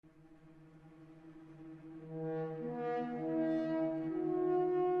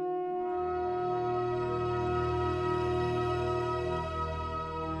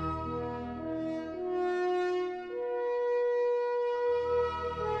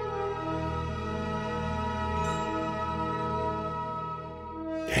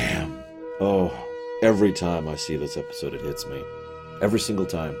Oh, every time I see this episode, it hits me. Every single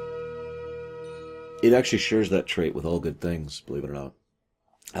time. It actually shares that trait with All Good Things, believe it or not.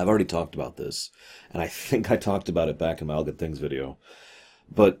 I've already talked about this, and I think I talked about it back in my All Good Things video.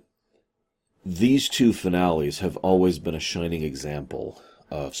 But these two finales have always been a shining example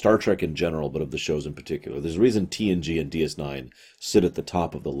of Star Trek in general, but of the shows in particular. There's a reason TNG and DS9 sit at the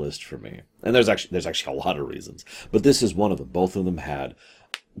top of the list for me. And there's actually a lot of reasons. But this is one of them. Both of them had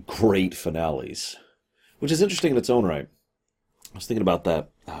great finales, which is interesting in its own right. I was thinking about that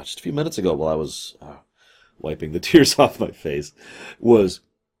just a few minutes ago while I was wiping the tears off my face.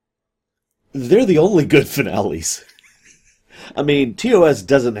 They're the only good finales. I mean, TOS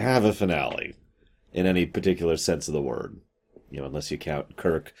doesn't have a finale in any particular sense of the word. You know, unless you count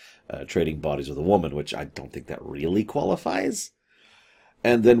Kirk trading bodies with a woman, which I don't think that really qualifies.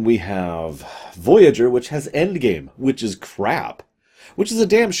 And then we have Voyager, which has Endgame, which is crap. Which is a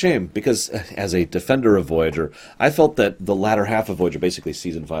damn shame, because as a defender of Voyager, I felt that the latter half of Voyager, basically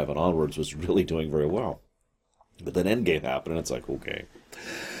Season 5 and onwards, was really doing very well. But then Endgame happened, and it's like, okay.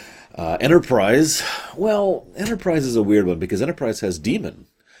 Enterprise, well, Enterprise is a weird one, because Enterprise has Demon.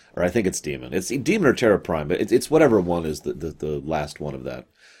 Or I think it's Demon. It's Demon or Terra Prime, but it's whatever one is the last one of that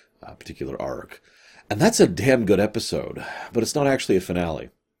particular arc. And that's a damn good episode, but it's not actually a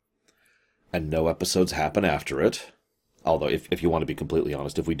finale. And no episodes happen after it. Although, if you want to be completely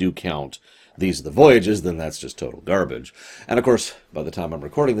honest, if we do count these are the voyages, then that's just total garbage. And of course, by the time I'm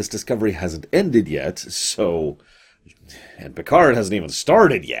recording this, Discovery hasn't ended yet, so... And Picard hasn't even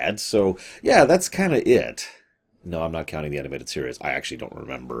started yet, so yeah, that's kind of it. No, I'm not counting the animated series. I actually don't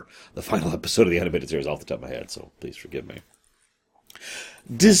remember the final episode of the animated series off the top of my head, so please forgive me.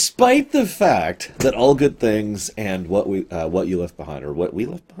 Despite the fact that All Good Things and What You Left Behind, or What We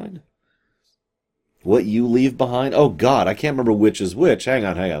Left Behind? What You Leave Behind? Oh, God, I can't remember which is which. Hang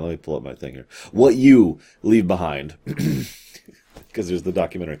on, let me pull up my thing here. What You Leave Behind. Because there's the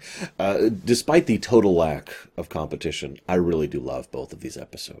documentary. Despite the total lack of competition, I really do love both of these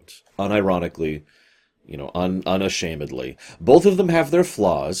episodes. Unironically, unashamedly. Both of them have their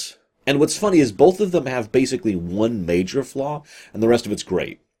flaws. And what's funny is both of them have basically one major flaw, and the rest of it's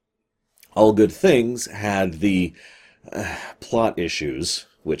great. All Good Things had the plot issues,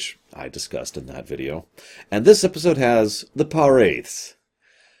 which I discussed in that video. And this episode has the Power-Eighths.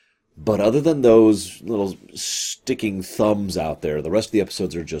 But other than those little sticking thumbs out there, the rest of the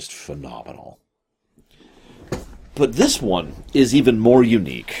episodes are just phenomenal. But this one is even more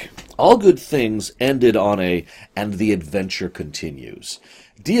unique. All Good Things ended on and the adventure continues.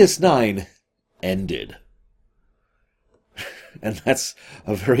 DS9 ended. And that's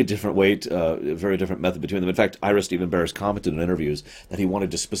a very different a very different method between them. In fact, Ira Stephen Barris commented in interviews that he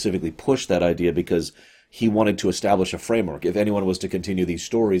wanted to specifically push that idea because he wanted to establish a framework. If anyone was to continue these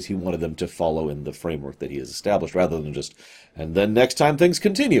stories, he wanted them to follow in the framework that he has established, rather than just, and then next time things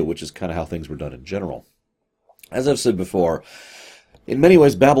continue, which is kind of how things were done in general. As I've said before, in many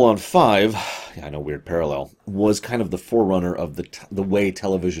ways, Babylon 5, I know, weird parallel, was kind of the forerunner of the way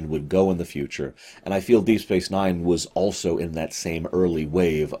television would go in the future. And I feel Deep Space Nine was also in that same early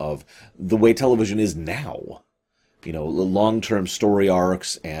wave of the way television is now. Long-term story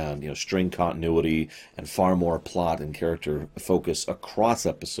arcs and, string continuity and far more plot and character focus across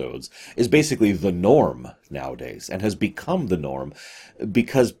episodes is basically the norm nowadays, and has become the norm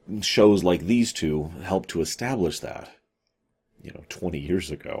because shows like these two helped to establish that, 20 years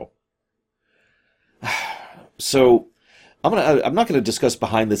ago. So, I'm not going to discuss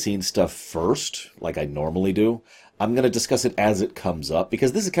behind-the-scenes stuff first, like I normally do. I'm going to discuss it as it comes up,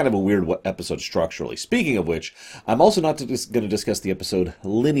 because this is kind of a weird episode structurally. Speaking of which, I'm also not going to discuss the episode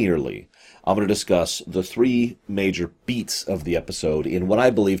linearly. I'm going to discuss the three major beats of the episode in what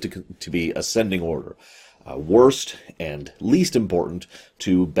I believe to be ascending order. Worst and least important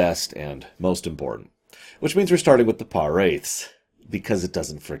to best and most important. Which means we're starting with the Power-Eighths, because it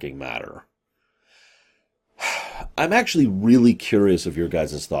doesn't freaking matter. I'm actually really curious of your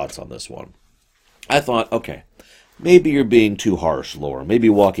guys' thoughts on this one. I thought, okay, maybe you're being too harsh, Laura. Maybe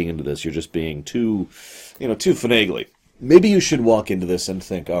walking into this, you're just being too finagly. Maybe you should walk into this and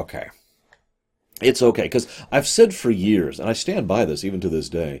think, okay, it's okay. Because I've said for years, and I stand by this even to this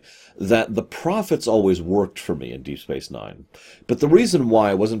day, that the prophets always worked for me in Deep Space Nine. But the reason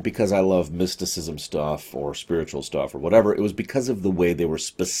why wasn't because I love mysticism stuff or spiritual stuff or whatever. It was because of the way they were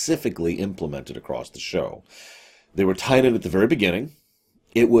specifically implemented across the show. They were tied in at the very beginning.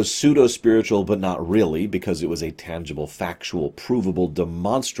 It was pseudo-spiritual, but not really, because it was a tangible, factual, provable,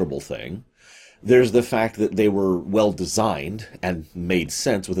 demonstrable thing. There's the fact that they were well designed and made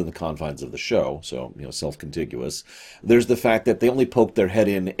sense within the confines of the show, so, self-contiguous. There's the fact that they only poked their head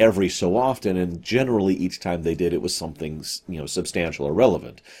in every so often, and generally each time they did, it was something, substantial or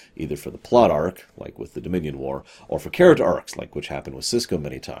relevant, either for the plot arc, like with the Dominion War, or for character arcs, like which happened with Cisco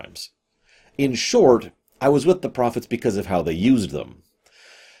many times. In short, I was with the Prophets because of how they used them.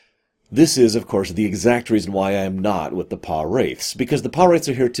 This is, of course, the exact reason why I am not with the Pa-Wraiths, because the Pa-Wraiths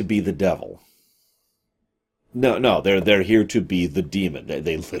are here to be the devil. No, they're here to be the demon.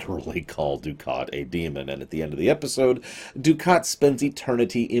 They literally call Dukat a demon, and at the end of the episode, Dukat spends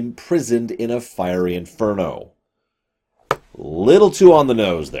eternity imprisoned in a fiery inferno. Little too on the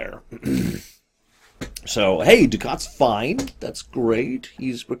nose there. So, hey, Dukat's fine. That's great.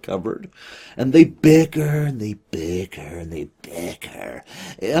 He's recovered. And they bicker, and they bicker, and they bicker.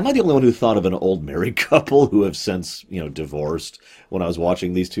 Am I the only one who thought of an old married couple who have since, divorced when I was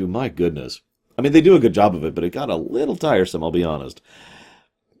watching these two? My goodness. I mean, they do a good job of it, but it got a little tiresome, I'll be honest.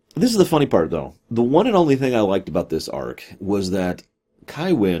 This is the funny part, though. The one and only thing I liked about this arc was that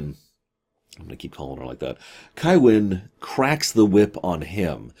Kai Wynn, I'm going to keep calling her like that, Kai Wynn cracks the whip on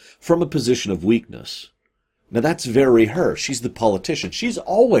him from a position of weakness. Now, that's very her. She's the politician. She's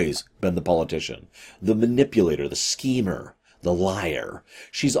always been the politician, the manipulator, the schemer, the liar.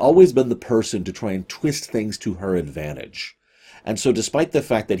 She's always been the person to try and twist things to her advantage. And so despite the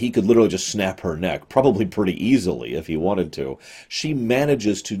fact that he could literally just snap her neck, probably pretty easily if he wanted to, she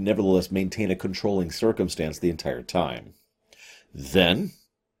manages to nevertheless maintain a controlling circumstance the entire time. Then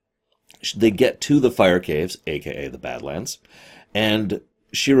they get to the fire caves, aka the Badlands, and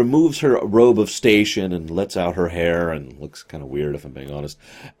she removes her robe of station and lets out her hair, and looks kind of weird if I'm being honest,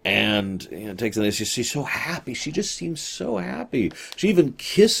 and takes it. She's so happy. She just seems so happy. She even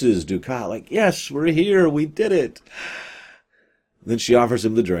kisses Dukat, like, yes, we're here, we did it. Then she offers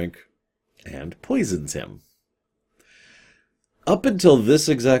him the drink and poisons him. Up until this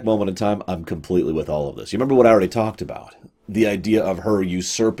exact moment in time, I'm completely with all of this. You remember what I already talked about? The idea of her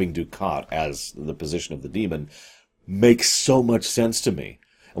usurping Dukat as the position of the demon makes so much sense to me.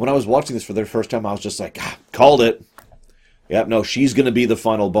 And when I was watching this for the first time, I was just like, called it. Yep, no, she's going to be the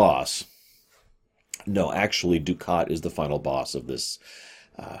final boss. No, actually, Dukat is the final boss of this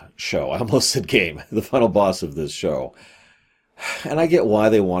show. I almost said game. The final boss of this show. And I get why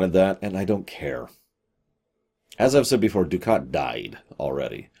they wanted that, and I don't care. As I've said before, Dukat died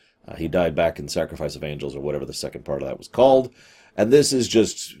already. He died back in Sacrifice of Angels, or whatever the second part of that was called. And this is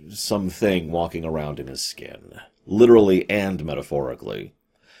just something walking around in his skin. Literally and metaphorically.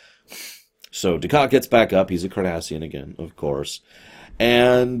 So Dukat gets back up. He's a Cardassian again, of course.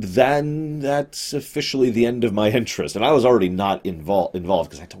 And then that's officially the end of my interest. And I was already not involved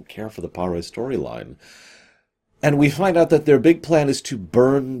because I don't care for the Pare storyline. And we find out that their big plan is to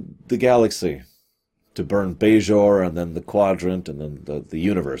burn the galaxy. To burn Bajor, and then the Quadrant, and then the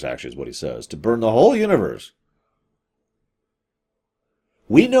universe, actually, is what he says. To burn the whole universe.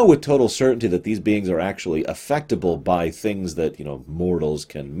 We know with total certainty that these beings are actually affectable by things that, mortals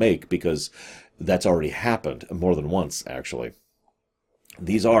can make, because that's already happened more than once, actually.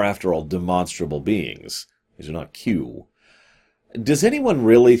 These are, after all, demonstrable beings. These are not Q. Does anyone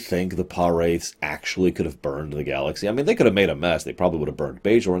really think the Pa-Wraiths actually could have burned the galaxy? I mean, they could have made a mess. They probably would have burned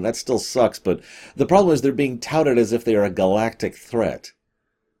Bajor, and that still sucks, but the problem is they're being touted as if they are a galactic threat.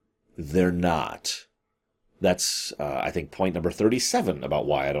 They're not. That's, I think, point number 37 about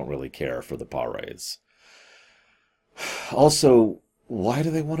why I don't really care for the Pa-Wraiths. Also, why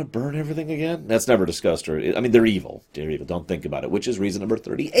do they want to burn everything again? That's never discussed. They're evil. They're evil. Don't think about it, which is reason number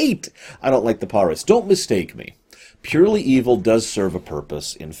 38. I don't like the Pa-Wraiths. Don't mistake me. Purely evil does serve a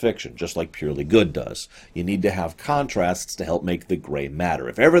purpose in fiction, just like purely good does. You need to have contrasts to help make the gray matter.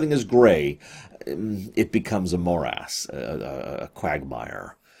 If everything is gray, it becomes a morass, a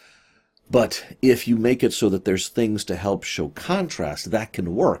quagmire. But if you make it so that there's things to help show contrast, that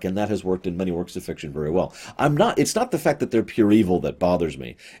can work, and that has worked in many works of fiction very well. It's not the fact that they're pure evil that bothers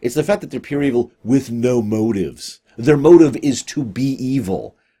me. It's the fact that they're pure evil with no motives. Their motive is to be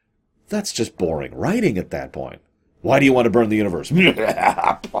evil. That's just boring writing at that point. Why do you want to burn the universe?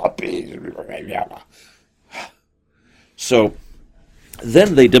 So,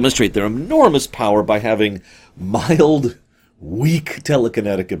 then they demonstrate their enormous power by having mild, weak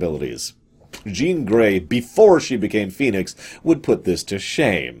telekinetic abilities. Jean Grey, before she became Phoenix, would put this to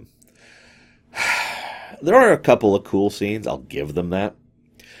shame. There are a couple of cool scenes, I'll give them that.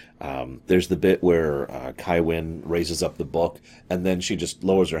 There's the bit where Kai Wynn raises up the book, and then she just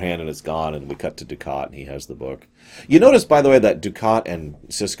lowers her hand and it's gone, and we cut to Dukat, and he has the book. You notice, by the way, that Dukat and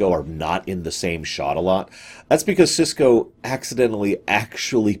Sisko are not in the same shot a lot. That's because Sisko accidentally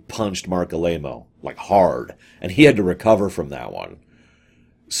actually punched Mark Alemo, like hard, and he had to recover from that one.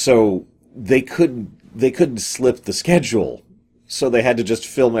 So they couldn't slip the schedule, so they had to just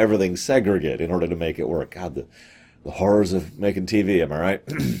film everything segregate in order to make it work. God, the horrors of making TV, am I right?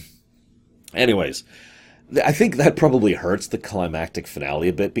 Anyways, I think that probably hurts the climactic finale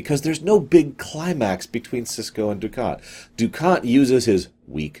a bit, because there's no big climax between Sisko and Dukat. Dukat uses his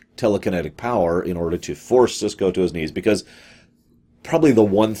weak telekinetic power in order to force Sisko to his knees, because probably the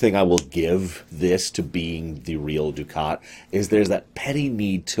one thing I will give this to being the real Dukat is there's that petty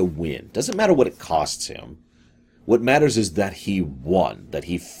need to win. Doesn't matter what it costs him. What matters is that he won, that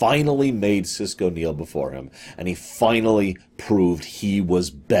he finally made Sisko kneel before him, and he finally proved he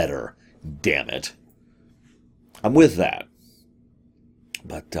was better. Damn it. I'm with that.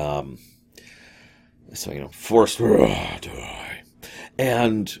 But, so, forced to die.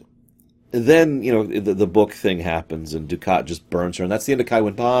 And then, the book thing happens, and Dukat just burns her, and that's the end of Kai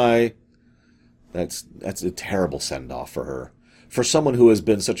Wynn. Bye. That's a terrible send-off for her. For someone who has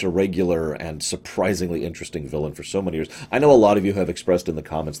been such a regular and surprisingly interesting villain for so many years. I know a lot of you have expressed in the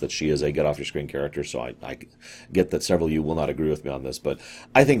comments that she is a get-off-your-screen character, so I get that several of you will not agree with me on this, but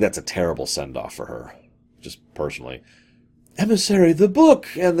I think that's a terrible send-off for her, just personally. Emissary, the book,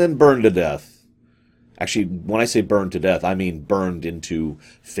 and then burned to death. Actually, when I say burned to death, I mean burned into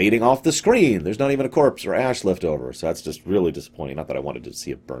fading off the screen. There's not even a corpse or ash left over, so that's just really disappointing. Not that I wanted to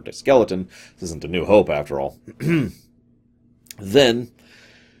see a burnt skeleton. This isn't A New Hope, after all. Then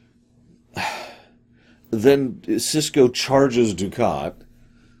Sisko charges Dukat,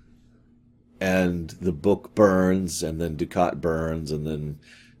 and the book burns, and then Dukat burns, and then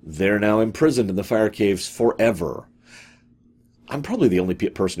they're now imprisoned in the fire caves forever. I'm probably the only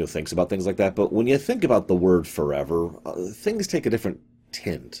person who thinks about things like that, but when you think about the word forever, things take a different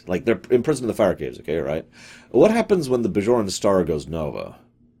tint. Like, they're imprisoned in the fire caves, okay, right? What happens when the Bajoran star goes nova?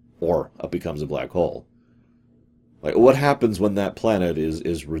 Or becomes a black hole? Like, what happens when that planet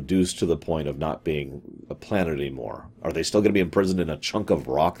is reduced to the point of not being a planet anymore? Are they still going to be imprisoned in a chunk of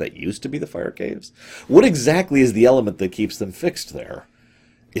rock that used to be the fire caves? What exactly is the element that keeps them fixed there?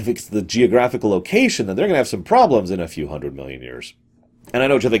 If it's the geographical location, then they're going to have some problems in a few 100 million years. And I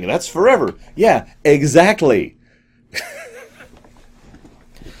know what you're thinking, that's forever. Yeah, exactly.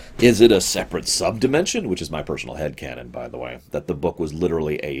 Is it a separate sub-dimension? Which is my personal headcanon, by the way. That the book was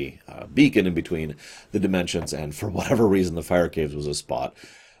literally a beacon in between the dimensions, and for whatever reason, the fire caves was a spot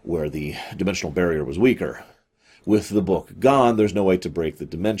where the dimensional barrier was weaker. With the book gone, there's no way to break the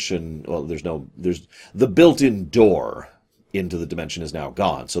dimension. Well, there's the built-in door into the dimension is now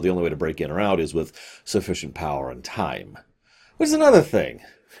gone. So the only way to break in or out is with sufficient power and time. Which is another thing.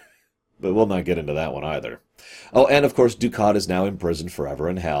 But we'll not get into that one either. Oh, and of course, Dukat is now imprisoned forever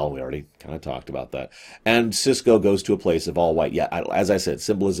in hell. We already kind of talked about that. And Sisko goes to a place of all white. Yeah, as I said,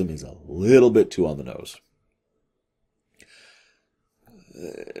 symbolism is a little bit too on the nose.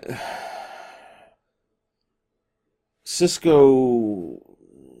 Sisko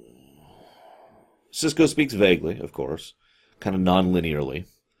speaks vaguely, of course, kind of non-linearly.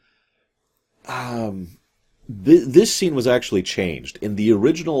 This scene was actually changed. In the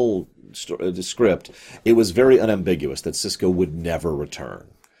original script, it was very unambiguous that Sisko would never return.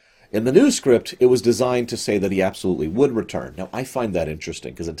 In the new script, it was designed to say that he absolutely would return. Now, I find that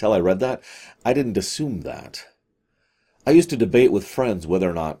interesting, because until I read that, I didn't assume that. I used to debate with friends whether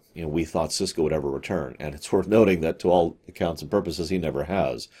or not we thought Sisko would ever return, and it's worth noting that to all accounts and purposes, he never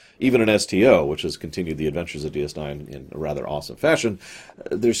has. Even in STO, which has continued the adventures of DS9 in a rather awesome fashion,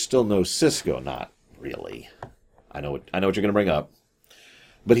 there's still no Sisko. Not really. I know what you're going to bring up.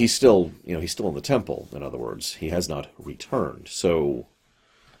 But he's still, he's still in the temple, in other words. He has not returned. So,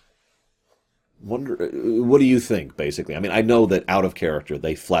 what do you think, basically? I mean, I know that out of character,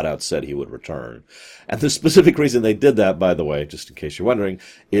 they flat out said he would return. And the specific reason they did that, by the way, just in case you're wondering,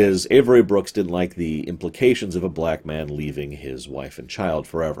 is Avery Brooks didn't like the implications of a black man leaving his wife and child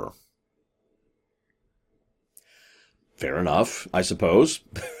forever. Fair enough, I suppose.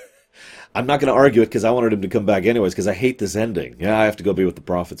 I'm not going to argue it because I wanted him to come back anyways, because I hate this ending. Yeah, I have to go be with the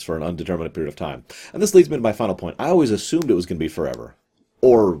prophets for an undetermined period of time. And this leads me to my final point. I always assumed it was going to be forever.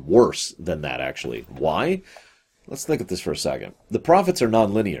 Or worse than that, actually. Why? Let's think of this for a second. The prophets are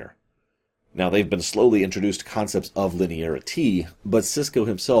non-linear. Now, they've been slowly introduced concepts of linearity, but Sisko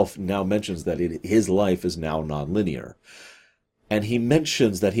himself now mentions that his life is now non-linear. And he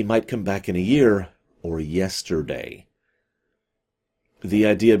mentions that he might come back in a year or yesterday. The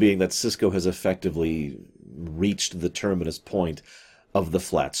idea being that Cisco has effectively reached the terminus point of the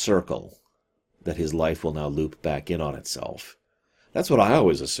flat circle, that his life will now loop back in on itself. That's what I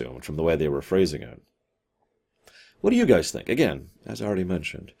always assumed from the way they were phrasing it. What do you guys think? Again, as I already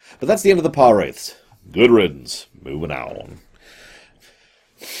mentioned. But that's the end of the Paw Wraiths. Good riddance. Moving on.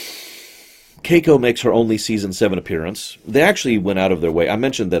 Keiko makes her only Season 7 appearance. They actually went out of their way. I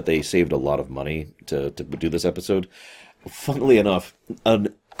mentioned that they saved a lot of money to do this episode. Funnily enough,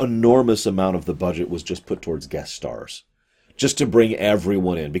 an enormous amount of the budget was just put towards guest stars. Just to bring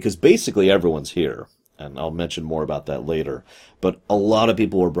everyone in, because basically everyone's here. And I'll mention more about that later. But a lot of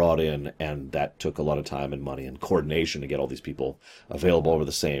people were brought in, and that took a lot of time and money and coordination to get all these people available over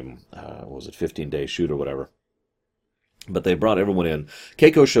the same, 15-day shoot or whatever. But they brought everyone in.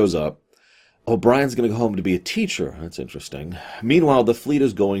 Keiko shows up. O'Brien's going to go home to be a teacher. That's interesting. Meanwhile, the fleet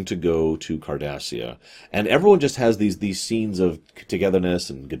is going to go to Cardassia. And everyone just has these scenes of togetherness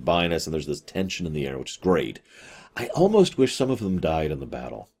and goodbye-ness, and there's this tension in the air, which is great. I almost wish some of them died in the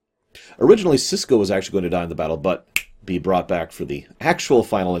battle. Originally, Cisco was actually going to die in the battle, but be brought back for the actual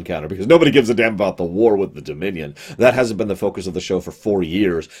final encounter, because nobody gives a damn about the war with the Dominion. That hasn't been the focus of the show for 4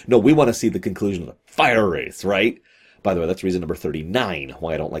 years. No, we want to see the conclusion of the Fire Wraiths, right? By the way, that's reason number 39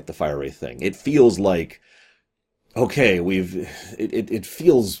 why I don't like the Fire Wraith thing. It feels like, okay, it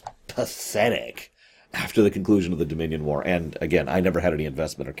feels pathetic after the conclusion of the Dominion War. And again, I never had any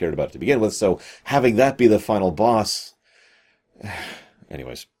investment or cared about it to begin with, so having that be the final boss...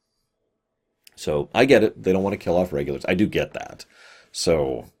 Anyways. So, I get it. They don't want to kill off regulars. I do get that.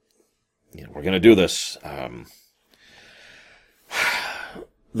 So, we're going to do this.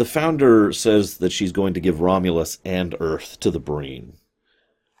 The Founder says that she's going to give Romulus and Earth to the Breen.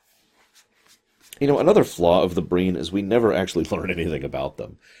 Another flaw of the Breen is we never actually learn anything about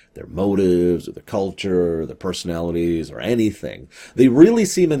them. Their motives, or their culture, their personalities, or anything. They really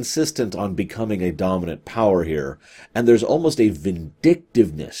seem insistent on becoming a dominant power here, and there's almost a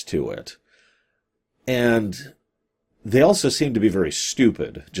vindictiveness to it. And they also seem to be very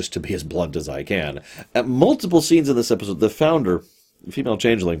stupid, just to be as blunt as I can. At multiple scenes in this episode, the Founder, the female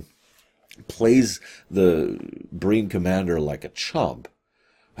changeling, plays the Breen commander like a chump.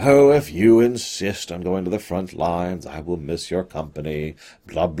 Oh, if you insist on going to the front lines, I will miss your company.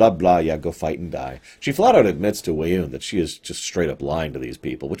 Blah, blah, blah. Yeah, go fight and die. She flat out admits to Weyoun that she is just straight up lying to these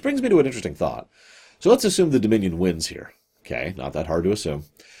people, which brings me to an interesting thought. So let's assume the Dominion wins here. Okay, not that hard to assume.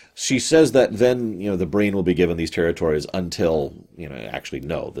 She says that then, the Breen will be given these territories until, actually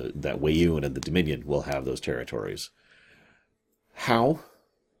no, that Weyoun and the Dominion will have those territories. How?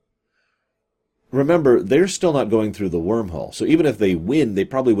 Remember, they're still not going through the wormhole. So even if they win, they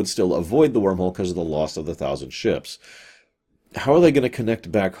probably would still avoid the wormhole because of the loss of the 1,000 ships. How are they going to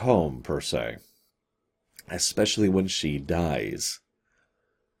connect back home, per se? Especially when she dies.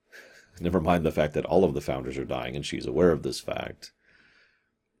 Never mind the fact that all of the Founders are dying, and she's aware of this fact.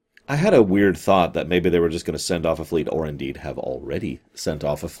 I had a weird thought that maybe they were just going to send off a fleet, or indeed have already sent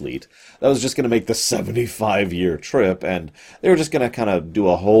off a fleet, that was just going to make the 75-year trip, and they were just going to kind of do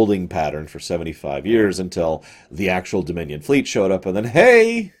a holding pattern for 75 years until the actual Dominion fleet showed up, and then,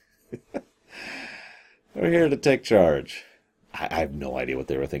 hey, we're here to take charge. I have no idea what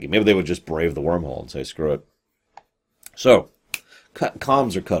they were thinking. Maybe they would just brave the wormhole and say, screw it. So,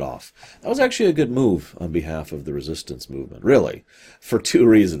 comms are cut off. That was actually a good move on behalf of the resistance movement, really, for 2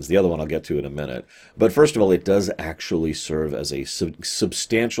 reasons. The other one I'll get to in a minute. But first of all, it does actually serve as a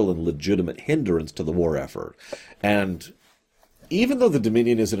substantial and legitimate hindrance to the war effort. And even though the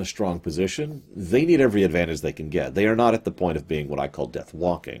Dominion is in a strong position, they need every advantage they can get. They are not at the point of being what I call death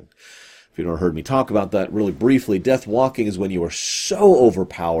walking. If you've never heard me talk about that really briefly, death walking is when you are so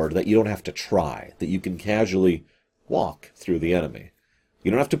overpowered that you don't have to try, that you can casually walk through the enemy.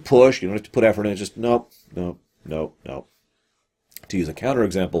 You don't have to push, you don't have to put effort in, just nope. To use a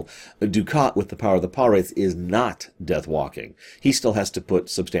counterexample, Ducat with the power of the Paw Wraiths is not death walking. He still has to put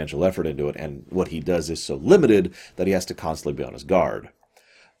substantial effort into it, and what he does is so limited that he has to constantly be on his guard.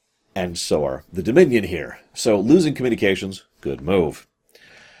 And so are the Dominion here. So losing communications, good move.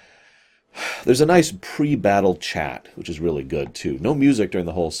 There's a nice pre-battle chat, which is really good, too. No music during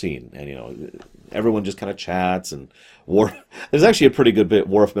the whole scene. And, everyone just kind of chats. And there's actually a pretty good bit.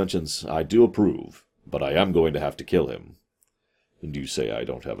 Worf mentions, I do approve, but I am going to have to kill him. And you say I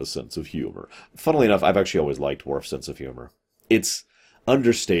don't have a sense of humor. Funnily enough, I've actually always liked Worf's sense of humor. It's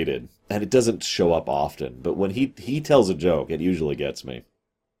understated, and it doesn't show up often. But when he tells a joke, it usually gets me.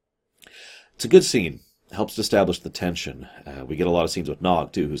 It's a good scene. Helps to establish the tension. We get a lot of scenes with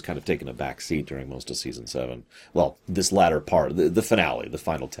Nog, too, who's kind of taken a back seat during most of Season 7. Well, this latter part, the finale, the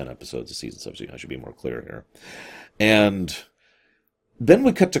final 10 episodes of Season 7, I should be more clear here. And Then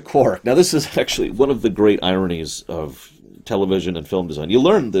we cut to Quark. Now, this is actually one of the great ironies of television and film design. You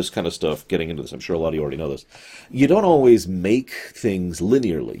learn this kind of stuff getting into this. I'm sure a lot of you already know this. You don't always make things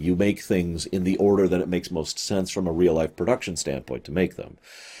linearly. You make things in the order that it makes most sense from a real-life production standpoint to make them.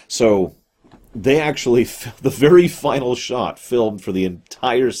 So they actually, the very final shot filmed for the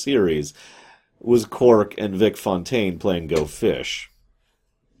entire series was Quark and Vic Fontaine playing Go Fish.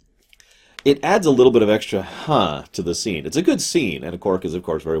 It adds a little bit of extra to the scene. It's a good scene, and Quark is, of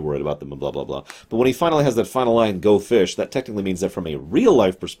course, very worried about them and blah, blah, blah. But when he finally has that final line, Go Fish, that technically means that from a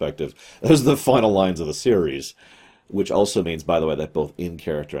real-life perspective, those are the final lines of the series, which also means, by the way, that both in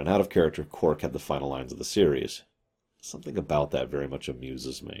character and out of character, Quark had the final lines of the series. Something about that very much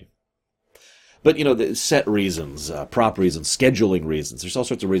amuses me. But, you know, the set reasons, prop reasons, scheduling reasons, there's all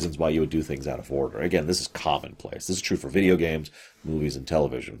sorts of reasons why you would do things out of order. Again, this is commonplace. This is true for video games, movies, and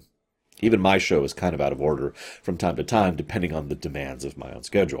television. Even my show is kind of out of order from time to time, depending on the demands of my own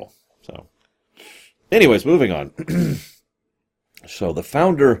schedule. So, anyways, moving on. So the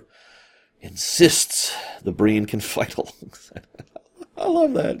founder insists the Breen can fight alongside. I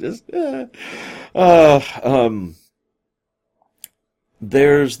love that.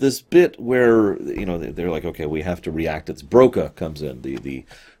 There's this bit where, you know, they're like, okay, we have to react. It's Broca comes in, the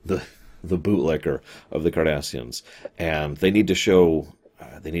bootlicker of the Cardassians, and they need to show.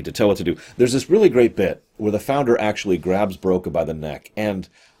 They need to tell what to do. There's this really great bit where the founder actually grabs Broca by the neck, and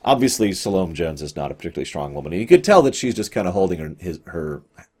obviously Salome Jens is not a particularly strong woman, and you could tell that she's just kind of holding her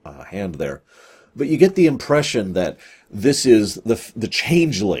hand there. But you get the impression that this is the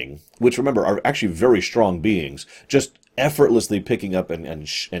changeling, which, remember, are actually very strong beings, just effortlessly picking up and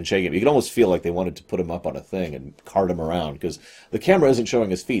shaking him. You can almost feel like they wanted to put him up on a thing and cart him around, because the camera isn't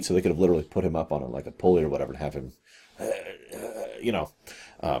showing his feet, so they could have literally put him up on like a pulley or whatever and have him...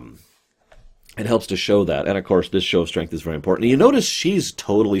 it helps to show that. And, of course, this show of strength is very important. And you notice she's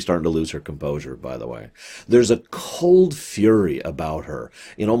totally starting to lose her composure, by the way. There's a cold fury about her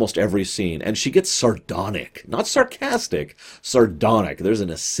in almost every scene. And she gets sardonic. Not sarcastic, sardonic. There's an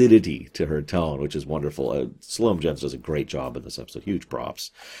acidity to her tone, which is wonderful. Salome Jens does a great job in this episode. Huge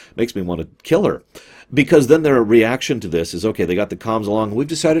props. Makes me want to kill her. Because then their reaction to this is, okay, they got the comms along. We've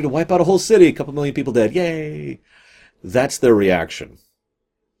decided to wipe out a whole city. A couple million people dead. Yay! That's their reaction.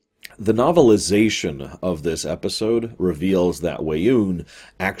 The novelization of this episode reveals that Weyoun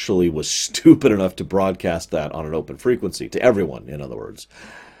actually was stupid enough to broadcast that on an open frequency, to everyone, in other words.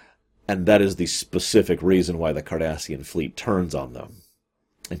 And that is the specific reason why the Cardassian fleet turns on them.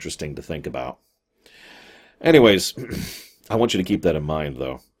 Interesting to think about. Anyways, I want you to keep that in mind,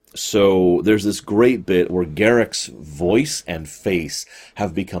 though. So there's this great bit where Garrick's voice and face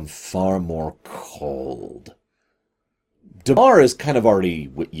have become far more cold. Damar is kind of already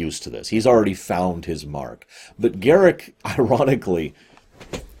used to this. He's already found his mark. But Garrick, ironically...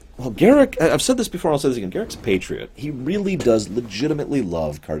 Well, Garrick, I've said this before, I'll say this again. Garrick's a patriot. He really does legitimately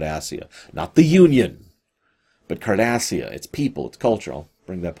love Cardassia. Not the Union, but Cardassia, its people, its culture. I'll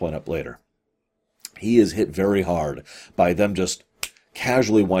bring that point up later. He is hit very hard by them just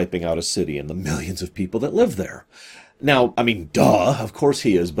casually wiping out a city and the millions of people that live there. Now, I mean, duh, of course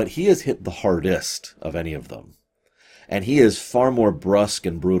he is, but he is hit the hardest of any of them. And he is far more brusque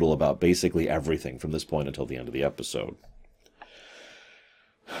and brutal about basically everything from this point until the end of the episode.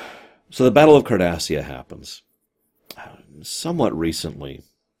 So the Battle of Cardassia happens. Somewhat recently,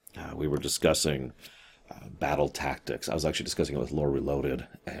 we were discussing battle tactics. I was actually discussing it with Lore Reloaded,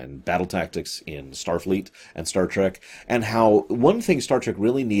 and battle tactics in Starfleet and Star Trek, and how one thing Star Trek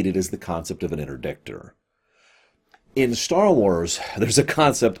really needed is the concept of an interdictor. In Star Wars, there's a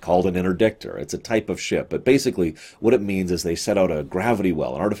concept called an interdictor. It's a type of ship, but basically what it means is they set out a gravity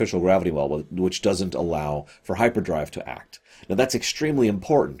well, an artificial gravity well, which doesn't allow for hyperdrive to act. Now that's extremely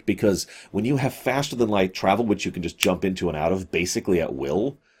important, because when you have faster-than-light travel, which you can just jump into and out of basically at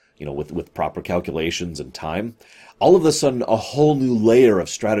will, you know, with proper calculations and time, all of a sudden a whole new layer of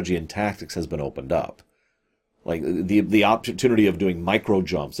strategy and tactics has been opened up. Like, the opportunity of doing micro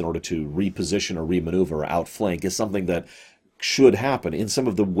jumps in order to reposition or remaneuver or outflank is something that should happen. In some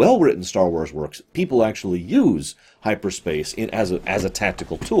of the well-written Star Wars works, people actually use hyperspace as a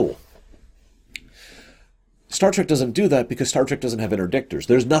tactical tool. Star Trek doesn't do that because Star Trek doesn't have interdictors.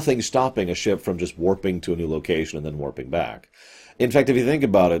 There's nothing stopping a ship from just warping to a new location and then warping back. In fact, if you think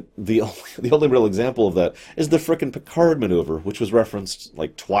about it, the only real example of that is the frickin' Picard maneuver, which was referenced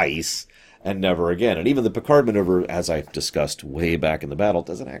like twice and never again. And even the Picard maneuver, as I discussed way back in the battle,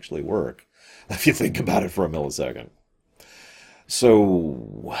 doesn't actually work, if you think about it for a millisecond.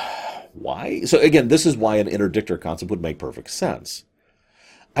 So, why? So again, this is why an interdictor concept would make perfect sense.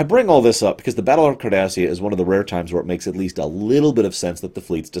 I bring all this up because the Battle of Cardassia is one of the rare times where it makes at least a little bit of sense that the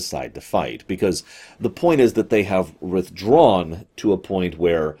fleets decide to fight. Because the point is that they have withdrawn to a point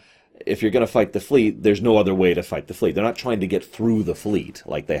where if you're going to fight the fleet, there's no other way to fight the fleet. They're not trying to get through the fleet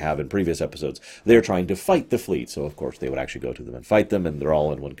like they have in previous episodes. They're trying to fight the fleet. So, of course, they would actually go to them and fight them, and they're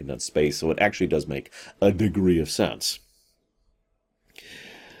all in one condensed space. So it actually does make a degree of sense.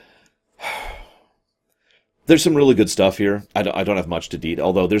 There's some really good stuff here. I don't have much to detail,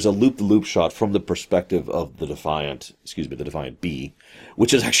 although there's a loop-the-loop shot from the perspective of the Defiant B,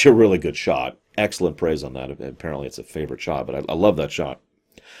 which is actually a really good shot. Excellent praise on that. Apparently it's a favorite shot, but I love that shot.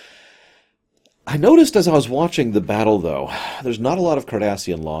 I noticed as I was watching the battle, though, there's not a lot of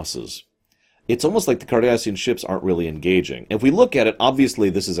Cardassian losses. It's almost like the Cardassian ships aren't really engaging. If we look at it, obviously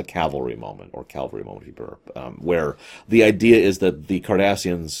this is a cavalry moment, or cavalry moment, if you prefer, where the idea is that the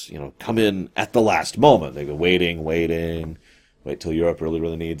Cardassians, come in at the last moment. They've been waiting, wait till Europe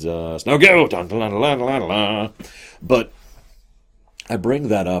really needs us. Now go! But I bring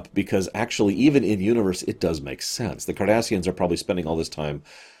that up because actually, even in universe, it does make sense. The Cardassians are probably spending all this time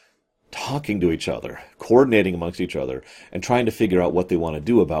talking to each other, coordinating amongst each other, and trying to figure out what they want to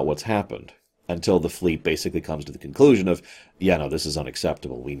do about what's happened, until the fleet basically comes to the conclusion of, yeah, no, this is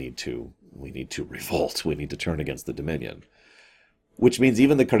unacceptable. We need to revolt. We need to turn against the Dominion. Which means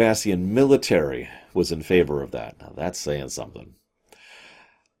even the Cardassian military was in favor of that. Now, that's saying something.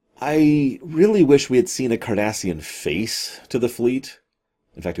 I really wish we had seen a Cardassian face to the fleet.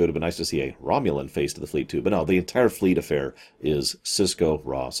 In fact, it would have been nice to see a Romulan face to the fleet, too. But no, the entire fleet affair is Sisko,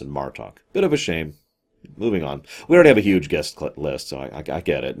 Ross, and Martok. Bit of a shame. Moving on. We already have a huge guest list, so I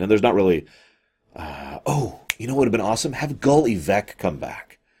get it. And there's not really... you know what would have been awesome? Have Gul Evek come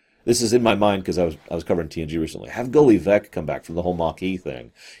back. This is in my mind because I was covering TNG recently. Have Gul Evek come back from the whole Maquis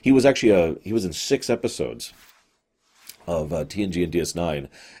thing. He was actually he was in 6 episodes of TNG and DS9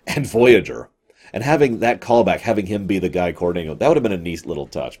 and Voyager. And having that callback, having him be the guy coordinating, that would have been a neat little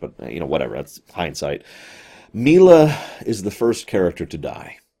touch. But, whatever. That's hindsight. Mila is the first character to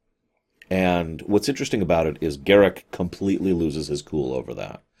die. And what's interesting about it is Garak completely loses his cool over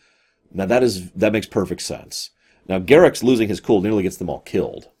that. Now, that makes perfect sense. Now, Garak's losing his cool nearly gets them all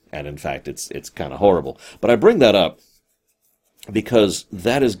killed. And, in fact, it's kind of horrible. But I bring that up because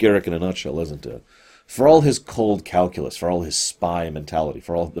that is Garak in a nutshell, isn't it? For all his cold calculus, for all his spy mentality,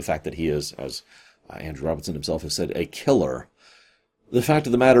 for all the fact that he is, as Andrew Robertson himself has said, a killer, the fact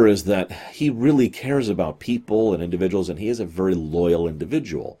of the matter is that he really cares about people and individuals, and he is a very loyal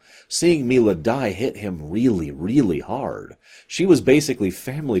individual. Seeing Mila die hit him really, really hard. She was basically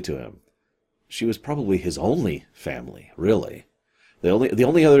family to him. She was probably his only family, really. The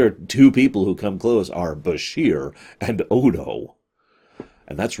only other 2 people who come close are Bashir and Odo.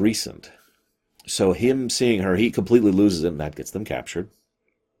 And that's recent. So him seeing her, he completely loses it, and that gets them captured.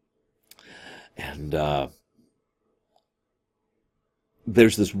 And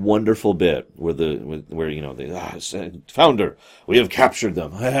there's this wonderful bit where the founder, we have captured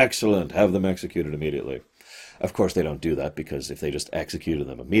them. Excellent. Have them executed immediately. Of course, they don't do that because if they just executed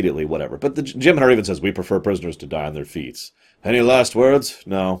them immediately, whatever. But the Jem'Hadar even says, we prefer prisoners to die on their feet. Any last words?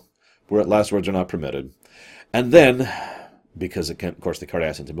 No. Last words are not permitted. And then, because, of course, the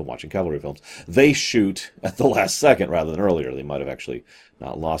Cardassians have been watching cavalry films, they shoot at the last second rather than earlier. They might have actually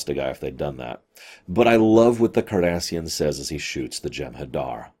not lost a guy if they'd done that. But I love what the Cardassian says as he shoots the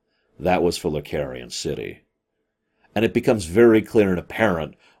Jem'Hadar. That was for Lucarian City. And it becomes very clear and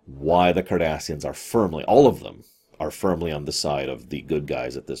apparent why the Cardassians are firmly, all of them, are firmly on the side of the good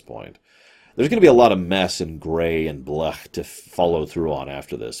guys at this point. There's going to be a lot of mess and gray and blech to follow through on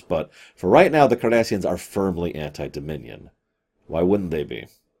after this, but for right now, the Cardassians are firmly anti-Dominion. Why wouldn't they be?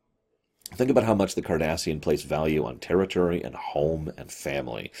 Think about how much the Cardassian place value on territory and home and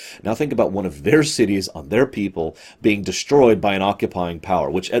family. Now think about one of their cities on their people being destroyed by an occupying power,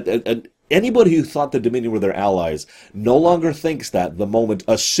 which anybody who thought the Dominion were their allies no longer thinks that the moment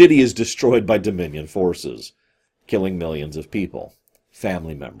a city is destroyed by Dominion forces, killing millions of people,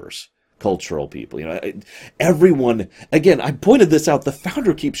 family members, cultural people. Everyone, again, I pointed this out, the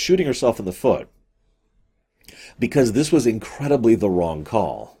founder keeps shooting herself in the foot because this was incredibly the wrong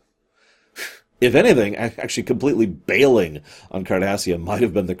call. If anything, actually completely bailing on Cardassia might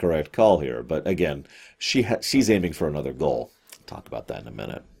have been the correct call here. But again, she's aiming for another goal. I'll talk about that in a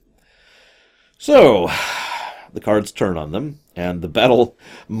minute. So, the cards turn on them, and the battle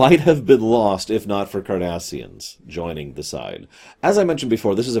might have been lost if not for Cardassians joining the side. As I mentioned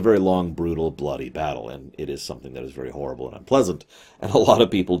before, this is a very long, brutal, bloody battle, and it is something that is very horrible and unpleasant, and a lot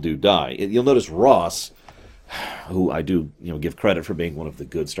of people do die. You'll notice Ross, who I do give credit for being one of the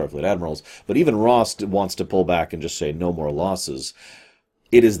good Starfleet admirals, but even Ross wants to pull back and just say no more losses.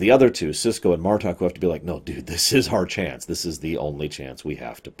 It is the other two, Cisco and Martok, who have to be like, no, dude, this is our chance. This is the only chance we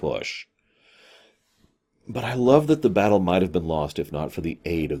have to push. But I love that the battle might have been lost if not for the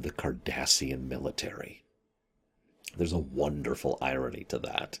aid of the Cardassian military. There's a wonderful irony to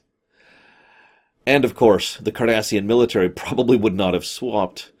that. And, of course, the Cardassian military probably would not have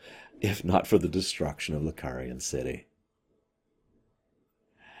swapped if not for the destruction of Lucarian City.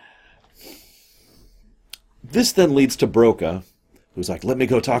 This then leads to Broca, who's like, let me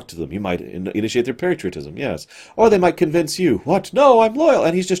go talk to them. You might initiate their patriotism, yes. Or they might convince you. What? No, I'm loyal.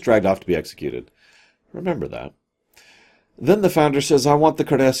 And he's just dragged off to be executed. Remember that. Then the founder says, I want the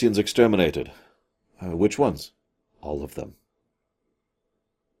Cardassians exterminated. Which ones? All of them.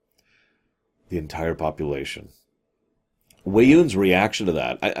 The entire population. Weyun's reaction to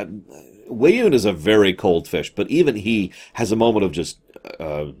that. Weyun is a very cold fish, but even he has a moment of just,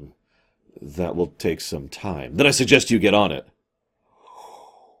 that will take some time. Then I suggest you get on it.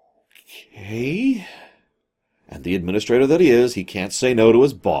 Okay. And the administrator that he is, he can't say no to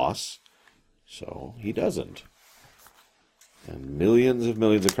his boss, so he doesn't. And millions of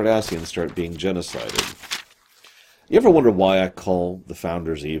Cardassians start being genocided. You ever wonder why I call the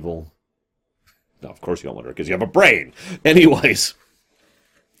founders evil? No, of course you don't wonder, because you have a brain. Anyways,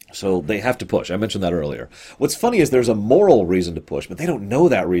 so they have to push. I mentioned that earlier. What's funny is there's a moral reason to push, but they don't know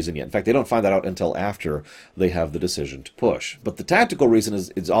that reason yet. In fact, they don't find that out until after they have the decision to push. But the tactical reason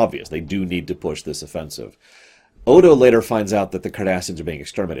is obvious. They do need to push this offensive. Odo later finds out that the Cardassians are being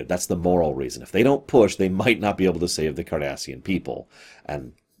exterminated. That's the moral reason. If they don't push, they might not be able to save the Cardassian people.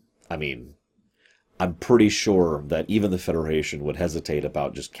 And, I mean, I'm pretty sure that even the Federation would hesitate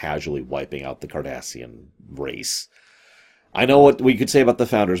about just casually wiping out the Cardassian race. I know what we could say about the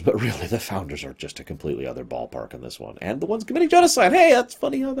Founders, but really the Founders are just a completely other ballpark in this one. And the ones committing genocide, hey, that's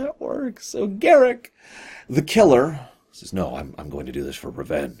funny how that works. So Garrick, the killer, says, no, I'm going to do this for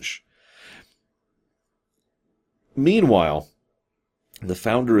revenge. Meanwhile, the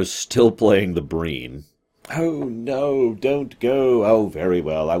Founder is still playing the Breen. Oh, no, don't go. Oh, very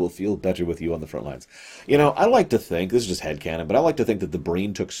well. I will feel better with you on the front lines. You know, I like to think, this is just headcanon, but I like to think that the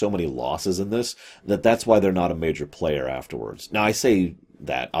Breen took so many losses in this that that's why they're not a major player afterwards. Now, I say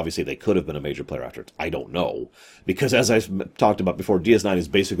that. Obviously, they could have been a major player afterwards. I don't know. Because as I've talked about before, DS9 is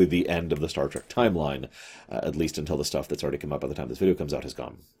basically the end of the Star Trek timeline, at least until the stuff that's already come out by the time this video comes out has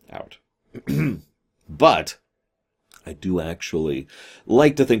gone out. But I do actually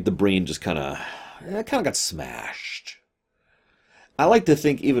like to think the Breen just kind of got smashed. I like to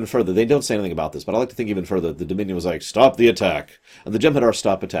think even further, they don't say anything about this, but I like to think even further, the Dominion was like, stop the attack. And the Jem'Hadar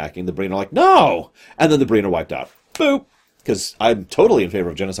stop attacking, the Breen are like, no! And then the Breen are wiped out. Boop! Because I'm totally in favor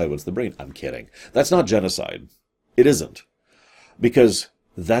of genocide when it's the Breen. I'm kidding. That's not genocide. It isn't. Because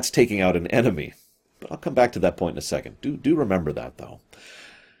that's taking out an enemy. But I'll come back to that point in a second. Do remember that, though.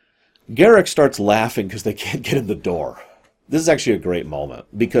 Garrick starts laughing because they can't get in the door. This is actually a great moment,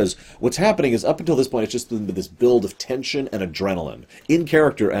 because what's happening is up until this point, it's just been this build of tension and adrenaline, in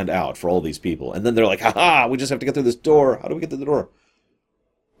character and out, for all these people. And then they're like, ha-ha, we just have to get through this door. How do we get through the door?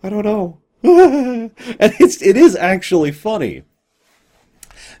 I don't know. And it is actually funny.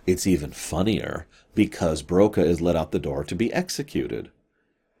 It's even funnier because Broca is let out the door to be executed.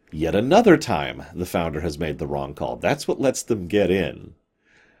 Yet another time, the Founder has made the wrong call. That's what lets them get in.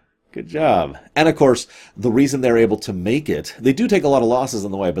 Good job. And, of course, the reason they're able to make it, they do take a lot of losses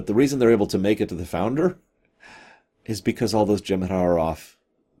on the way, but the reason they're able to make it to the Founder is because all those Jem'Hadar are off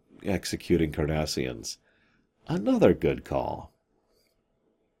executing Cardassians. Another good call.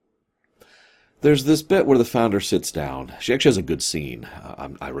 There's this bit where the Founder sits down. She actually has a good scene.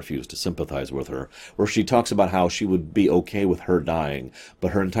 I refuse to sympathize with her, where she talks about how she would be okay with her dying,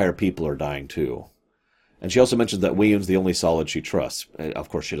 but her entire people are dying too. And she also mentions that Weyun's the only solid she trusts. Of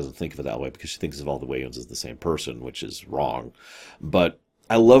course, she doesn't think of it that way because she thinks of all the Weyuns as the same person, which is wrong. But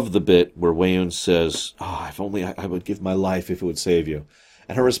I love the bit where Weyun says, oh, if only I would give my life if it would save you.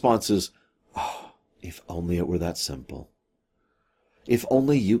 And her response is, oh, if only it were that simple. If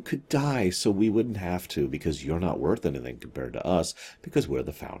only you could die so we wouldn't have to, because you're not worth anything compared to us, because we're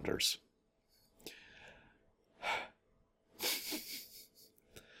the Founders.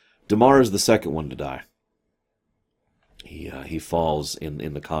 Damar is the second one to die. He falls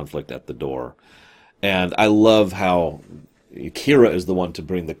in the conflict at the door. And I love how Kira is the one to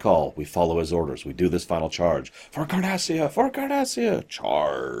bring the call. We follow his orders. We do this final charge. For Cardassia! For Cardassia!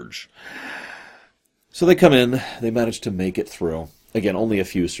 Charge! So they come in. They manage to make it through. Again, only a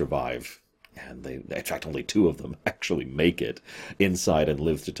few survive. And in fact, only 2 of them actually make it inside and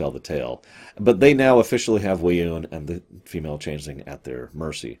live to tell the tale. But they now officially have Weyun and the female changeling at their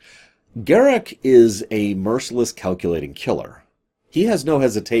mercy. Garrick is a merciless, calculating killer. He has no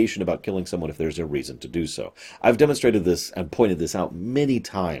hesitation about killing someone if there's a reason to do so. I've demonstrated this and pointed this out many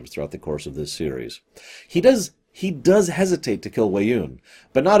times throughout the course of this series. He does hesitate to kill Wei Yun,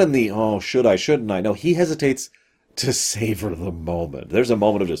 but not in the, oh, should I, shouldn't I? No, he hesitates to savor the moment. There's a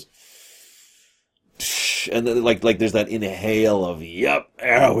moment of just, and then like there's that inhale of, yep,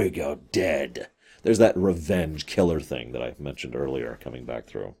 there we go, dead. There's that revenge killer thing that I mentioned earlier coming back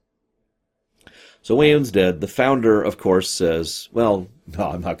through. So Wei Yun's dead. The founder, of course, says, well, no,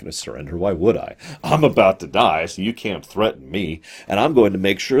 I'm not going to surrender. Why would I? I'm about to die, so you can't threaten me. And I'm going to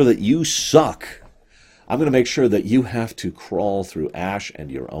make sure that you suck. I'm going to make sure that you have to crawl through ash and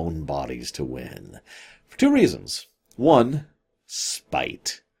your own bodies to win. For two reasons. One,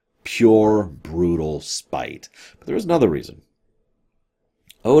 spite. Pure, brutal spite. But there is another reason.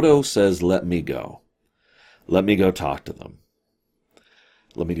 Odo says, let me go. Let me go talk to them.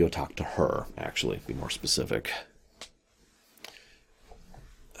 Let me go talk to her, actually, be more specific.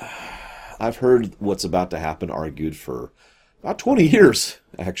 I've heard what's about to happen argued for about 20 years,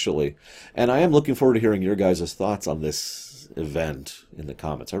 actually. And I am looking forward to hearing your guys' thoughts on this event in the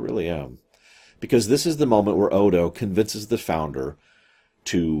comments. I really am. Because this is the moment where Odo convinces the founder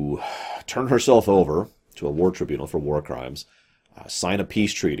to turn herself over to a war tribunal for war crimes, sign a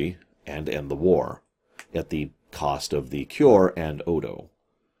peace treaty, and end the war at the cost of the Cure and Odo.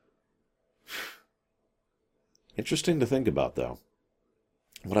 Interesting to think about, though.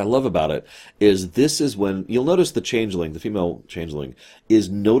 What I love about it is this is when, you'll notice the changeling, the female changeling, is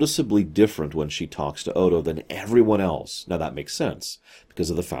noticeably different when she talks to Odo than everyone else. Now that makes sense, because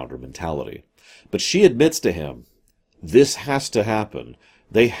of the founder mentality. But she admits to him, this has to happen.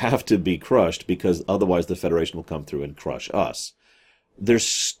 They have to be crushed, because otherwise the Federation will come through and crush us. There's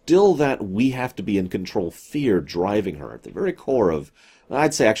still that we have to be in control fear driving her at the very core of,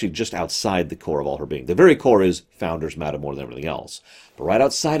 I'd say actually just outside the core of all her being. The very core is founders matter more than everything else. But right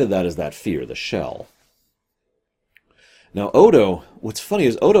outside of that is that fear, the shell. Now Odo, what's funny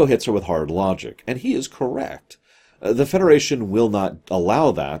is Odo hits her with hard logic, and he is correct. The Federation will not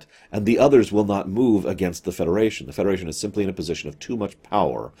allow that, and the others will not move against the Federation. The Federation is simply in a position of too much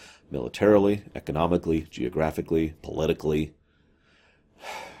power, militarily, economically, geographically, politically,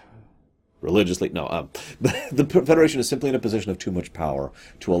 religiously. No, the Federation is simply in a position of too much power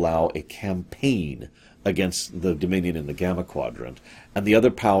to allow a campaign against the Dominion in the Gamma Quadrant, and the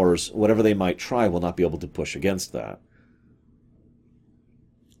other powers, whatever they might try, will not be able to push against that.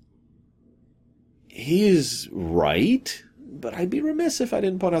 He is right, but I'd be remiss if I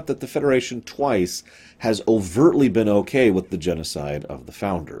didn't point out that the Federation twice has overtly been okay with the genocide of the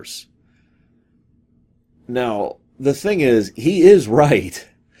founders. Now, the thing is, he is right.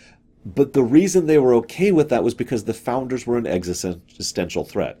 But the reason they were okay with that was because the founders were an existential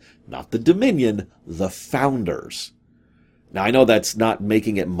threat. Not the Dominion, the founders. Now, I know that's not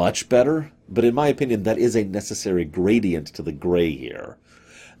making it much better, but in my opinion, that is a necessary gradient to the gray here.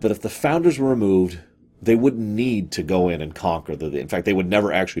 That if the founders were removed, they wouldn't need to go in and conquer in fact, they would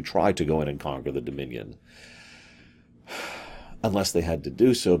never actually try to go in and conquer the Dominion. Unless they had to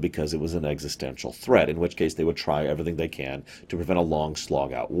do so because it was an existential threat, in which case they would try everything they can to prevent a long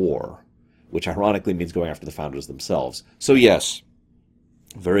slog-out war, which ironically means going after the founders themselves. So yes,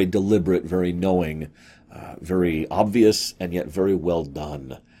 very deliberate, very knowing, very obvious, and yet very well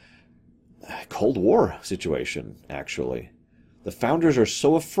done. Cold War situation, actually. The founders are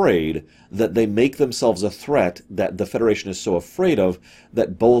so afraid that they make themselves a threat that the Federation is so afraid of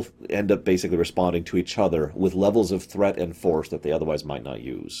that both end up basically responding to each other with levels of threat and force that they otherwise might not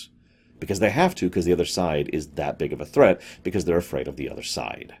use. Because they have to, because the other side is that big of a threat, because they're afraid of the other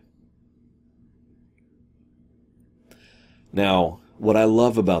side. Now, what I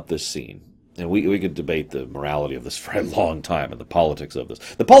love about this scene, and we could debate the morality of this for a long time and the politics of this.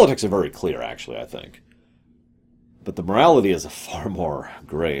 The politics are very clear, actually, I think. But the morality is a far more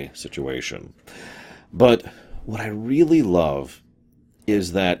gray situation. But what I really love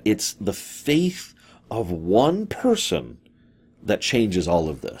is that it's the faith of one person that changes all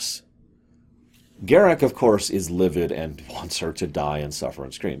of this. Garak, of course, is livid and wants her to die and suffer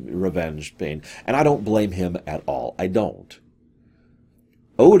and scream. Revenge, pain. And I don't blame him at all. I don't.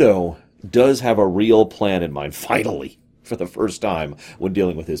 Odo does have a real plan in mind, finally, for the first time when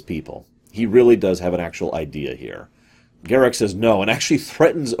dealing with his people. He really does have an actual idea here. Garak says no, and actually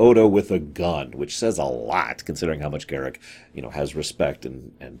threatens Odo with a gun, which says a lot, considering how much Garak, has respect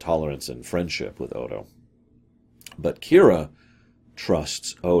and tolerance and friendship with Odo. But Kira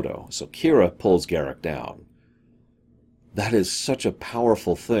trusts Odo, so Kira pulls Garak down. That is such a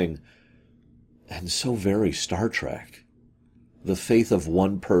powerful thing, and so very Star Trek. The faith of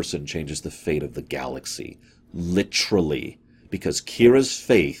one person changes the fate of the galaxy, literally, because Kira's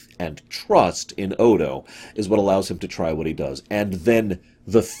faith and trust in Odo is what allows him to try what he does. And then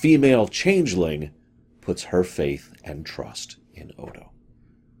the female changeling puts her faith and trust in Odo.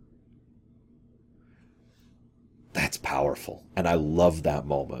 That's powerful, and I love that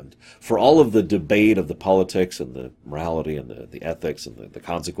moment. For all of the debate of the politics and the morality and the ethics and the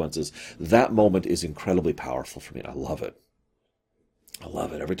consequences, that moment is incredibly powerful for me. I love it. I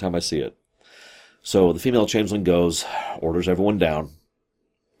love it every time I see it. So the female changeling goes, orders everyone down.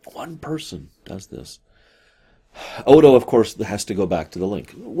 One person does this. Odo, of course, has to go back to the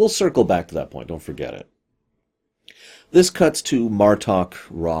link. We'll circle back to that point, don't forget it. This cuts to Martok,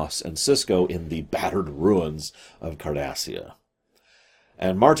 Ross, and Sisko in the battered ruins of Cardassia.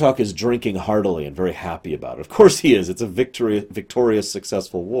 And Martok is drinking heartily and very happy about it. Of course he is. It's a victorious,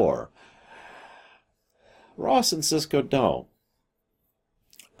 successful war. Ross and Sisko don't.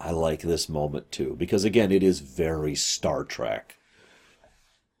 I like this moment, too, because, again, it is very Star Trek.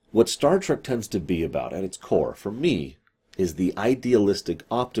 What Star Trek tends to be about, at its core, for me, is the idealistic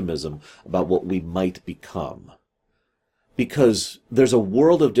optimism about what we might become. Because there's a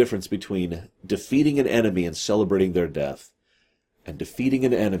world of difference between defeating an enemy and celebrating their death, and defeating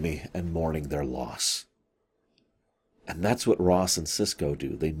an enemy and mourning their loss. And that's what Ross and Sisko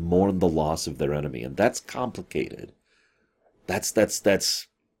do. They mourn the loss of their enemy, and that's complicated. That's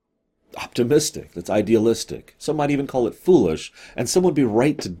optimistic. That's idealistic. Some might even call it foolish, and some would be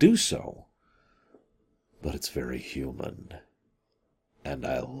right to do so. But it's very human, and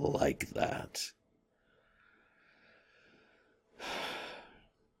I like that.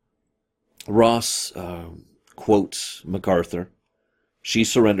 Ross quotes MacArthur. She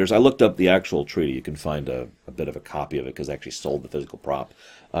surrenders. I looked up the actual treaty. You can find a bit of a copy of it because I actually sold the physical prop.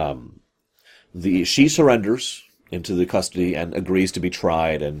 She surrenders into the custody and agrees to be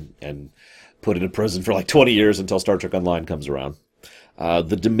tried and put into prison for like 20 years until Star Trek Online comes around.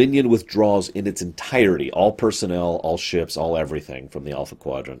 The Dominion withdraws in its entirety, all personnel, all ships, all everything from the Alpha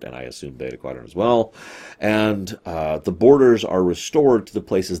Quadrant, and I assume Beta Quadrant as well. And the borders are restored to the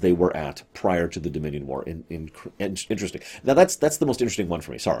places they were at prior to the Dominion War. Interesting. Now, that's the most interesting one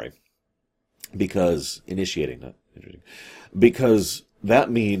for me, sorry. Because, because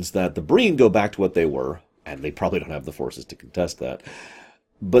that means that the Breen go back to what they were, and they probably don't have the forces to contest that.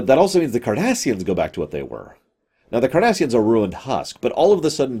 But that also means the Cardassians go back to what they were. Now, the Cardassians are ruined husk, but all of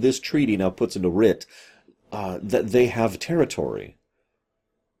a sudden this treaty now puts into writ that they have territory.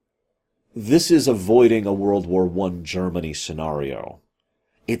 This is avoiding a World War I Germany scenario.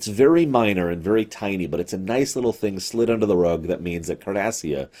 It's very minor and very tiny, but it's a nice little thing slid under the rug that means that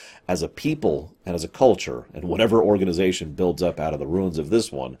Cardassia, as a people and as a culture, and whatever organization builds up out of the ruins of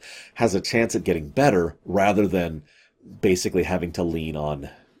this one, has a chance at getting better rather than basically having to lean on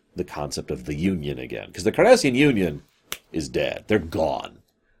the concept of the Union again. Because the Cardassian Union is dead. They're gone.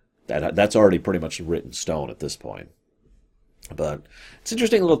 That's already pretty much written stone at this point. But it's an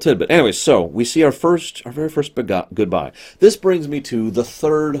interesting little tidbit. Anyway, so we see our very first goodbye. This brings me to the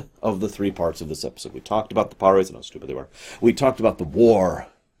third of the three parts of this episode. We talked about the pirates and how stupid they were. We talked about the war.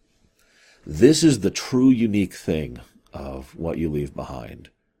 This is the true unique thing of What You Leave Behind.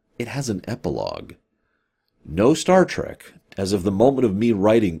 It has an epilogue. No Star Trek, as of the moment of me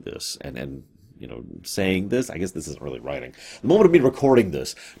writing this and saying this, I guess this isn't really writing. The moment of me recording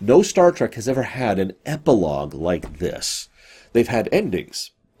this, no Star Trek has ever had an epilogue like this. They've had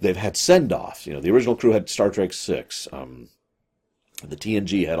endings. They've had send-offs. The original crew had Star Trek VI. The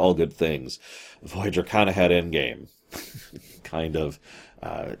TNG had All Good Things. Voyager kind of had Endgame. kind of.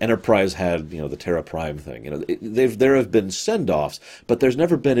 Enterprise had, the Terra Prime thing. There have been send-offs, but there's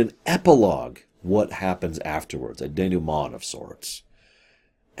never been an epilogue. What happens afterwards, a denouement of sorts.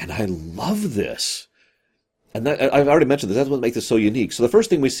 And I love this. And I've already mentioned this. That's what makes it so unique. So the first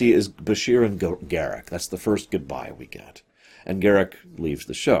thing we see is Bashir and Garak. That's the first goodbye we get. And Garak leaves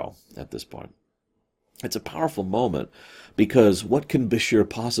the show at this point. It's a powerful moment because what can Bashir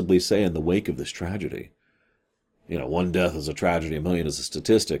possibly say in the wake of this tragedy? One death is a tragedy, a million is a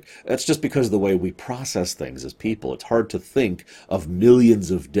statistic. That's just because of the way we process things as people. It's hard to think of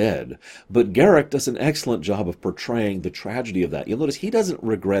millions of dead. But Garak does an excellent job of portraying the tragedy of that. You'll notice he doesn't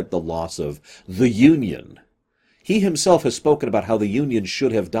regret the loss of the Union. He himself has spoken about how the Union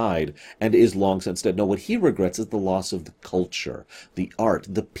should have died and is long since dead. No, what he regrets is the loss of the culture, the art,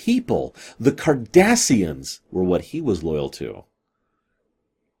 the people. The Cardassians were what he was loyal to.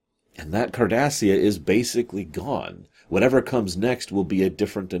 And that Cardassia is basically gone. Whatever comes next will be a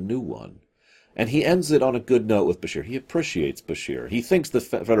different and new one. And he ends it on a good note with Bashir. He appreciates Bashir. He thinks the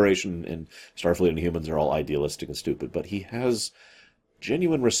Federation and Starfleet and humans are all idealistic and stupid, but he has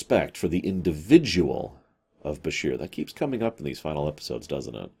genuine respect for the individual of Bashir. That keeps coming up in these final episodes,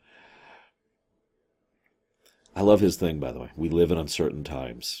 doesn't it? I love his thing, by the way. We live in uncertain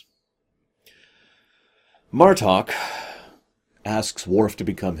times. Martok asks Worf to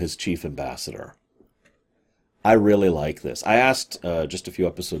become his chief ambassador. I really like this. I asked just a few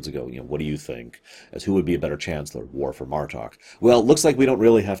episodes ago, what do you think? As who would be a better chancellor, Worf or Martok? Well, it looks like we don't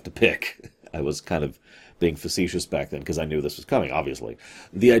really have to pick. I was kind of being facetious back then because I knew this was coming, obviously.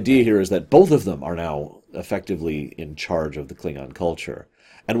 The idea here is that both of them are now effectively in charge of the Klingon culture.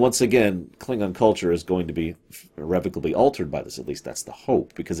 And once again, Klingon culture is going to be irrevocably altered by this. At least that's the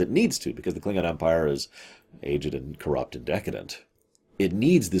hope, because it needs to, because the Klingon Empire is aged and corrupt and decadent. It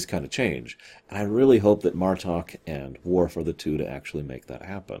needs this kind of change. And I really hope that Martok and Worf are the two to actually make that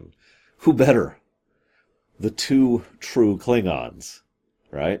happen. Who better? The two true Klingons,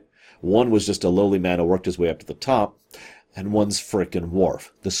 right? One was just a lowly man who worked his way up to the top, and one's frickin'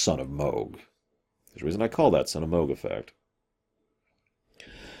 Worf, the son of Moog. There's a reason I call that son of Moog effect.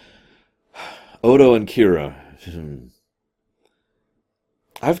 Odo and Kira.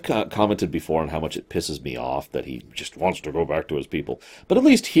 I've commented before on how much it pisses me off that he just wants to go back to his people. But at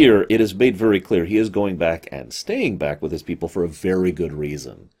least here, it is made very clear he is going back and staying back with his people for a very good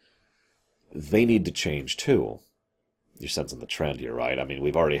reason. They need to change, too. You're sensing the trend here, right? I mean,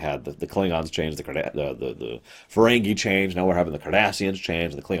 we've already had the Klingons change, the Ferengi change, now we're having the Cardassians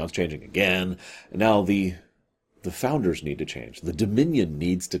change, the Klingons changing again. And now the Founders need to change. The Dominion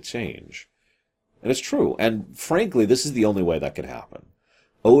needs to change. And it's true. And frankly, this is the only way that could happen.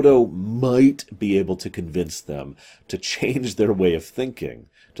 Odo might be able to convince them to change their way of thinking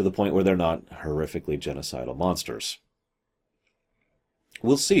to the point where they're not horrifically genocidal monsters.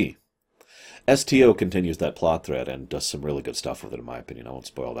 We'll see. STO continues that plot thread and does some really good stuff with it, in my opinion. I won't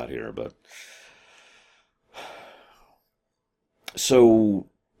spoil that here, but... So,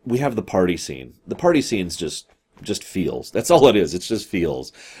 we have the party scene. The party scene's just feels. That's all it is. It's just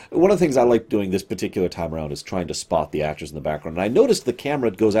feels. One of the things I like doing this particular time around is trying to spot the actors in the background. And I noticed the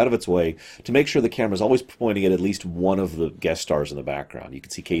camera goes out of its way to make sure the camera's always pointing at least one of the guest stars in the background. You can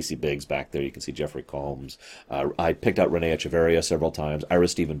see Casey Biggs back there. You can see Jeffrey Combs. I picked out Renee Echeverria several times. Ira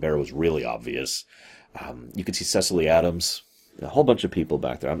Stephen Bear was really obvious. You can see Cecily Adams. A whole bunch of people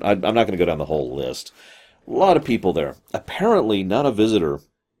back there. I'm not going to go down the whole list. A lot of people there. Apparently, not a visitor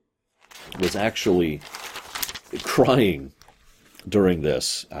was actually crying during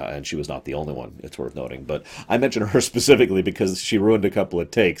this, and she was not the only one, it's worth noting, but I mention her specifically because she ruined a couple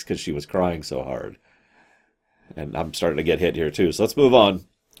of takes because she was crying so hard. And I'm starting to get hit here too, so let's move on,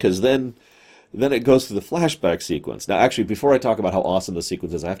 because then it goes to the flashback sequence. Now, actually, before I talk about how awesome the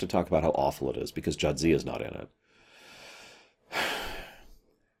sequence is, I have to talk about how awful it is, because Jadzia is not in it.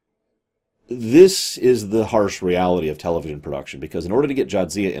 This is the harsh reality of television production, because in order to get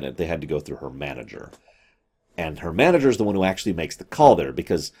Jadzia in it, they had to go through her manager. And her manager is the one who actually makes the call there,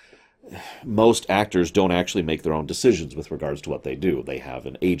 because most actors don't actually make their own decisions with regards to what they do. They have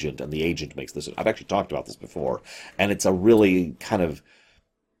an agent, and the agent makes this. I've actually talked about this before, and it's a really kind of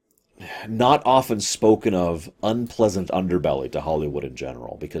not often spoken of unpleasant underbelly to Hollywood in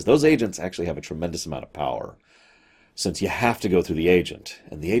general, because those agents actually have a tremendous amount of power, since you have to go through the agent,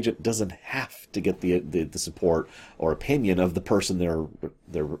 and the agent doesn't have to get the support or opinion of the person they're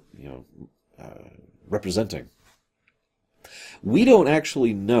representing. We don't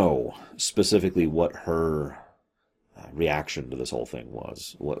actually know specifically what her reaction to this whole thing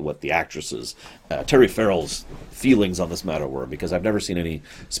was, what the actress's, Terry Farrell's feelings on this matter were, because I've never seen any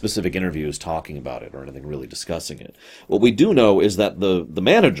specific interviews talking about it or anything really discussing it. What we do know is that the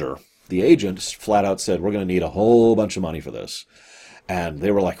manager, the agent, flat out said, we're going to need a whole bunch of money for this. And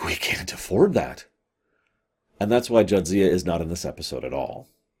they were like, we can't afford that. And that's why Jadzia is not in this episode at all.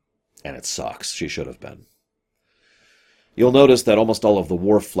 And it sucks. She should have been. You'll notice that almost all of the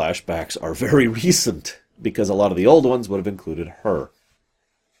Worf flashbacks are very recent, because a lot of the old ones would have included her.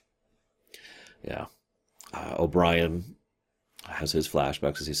 Yeah. O'Brien has his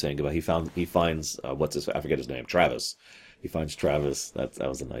flashbacks as he's saying goodbye. He finds I forget his name, Travis. He finds Travis. That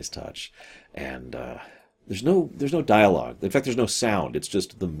was a nice touch. And there's no dialogue. In fact, there's no sound. It's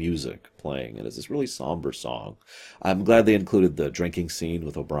just the music playing. And it's this really somber song. I'm glad they included the drinking scene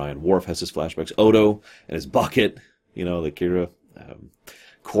with O'Brien. Worf has his flashbacks. Odo and his bucket, the Kira.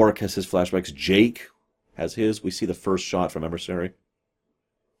 Quark has his flashbacks. Jake has his. We see the first shot from Emissary.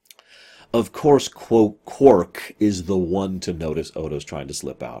 Of course, quote, Quark is the one to notice Odo's trying to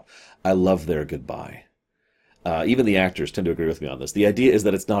slip out. I love their goodbye. Even the actors tend to agree with me on this. The idea is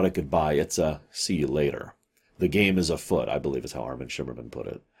that it's not a goodbye, it's a see you later. The game is afoot, I believe is how Armin Shimmerman put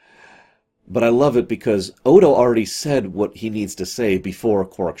it. But I love it because Odo already said what he needs to say before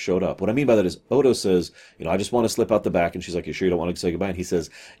Quark showed up. What I mean by that is Odo says, I just want to slip out the back. And she's like, you sure you don't want to say goodbye? And he says,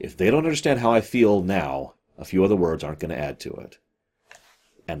 if they don't understand how I feel now, a few other words aren't going to add to it.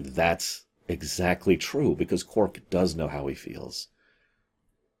 And that's exactly true because Quark does know how he feels.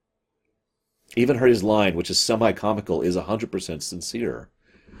 Even his line, which is semi-comical, is 100% sincere.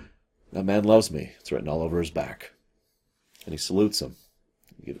 That man loves me. It's written all over his back. And he salutes him.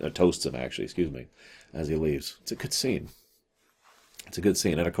 Toasts him, actually, excuse me, as he leaves. It's a good scene. It's a good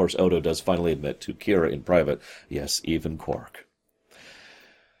scene. And, of course, Odo does finally admit to Kira in private, yes, even Quark.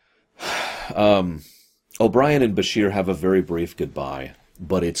 O'Brien and Bashir have a very brief goodbye,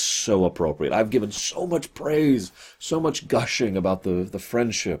 but it's so appropriate. I've given so much praise, so much gushing about the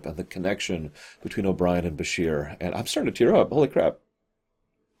friendship and the connection between O'Brien and Bashir, and I'm starting to tear up. Holy crap.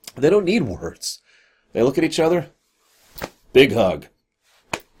 They don't need words. They look at each other. Big hug.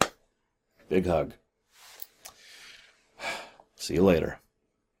 Big hug. See you later.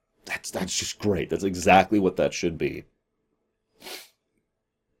 That's just great. That's exactly what that should be.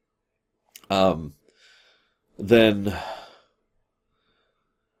 Then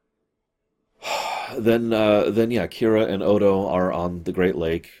yeah, Kira and Odo are on the Great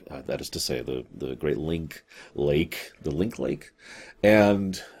Lake. That is to say, the Great Link Lake, the Link Lake,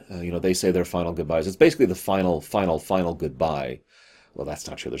 and they say their final goodbyes. It's basically the final goodbye. Well, that's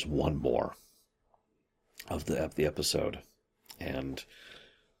not true. There's one more of the episode, and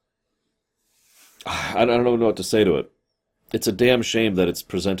I don't know what to say to it. It's a damn shame that it's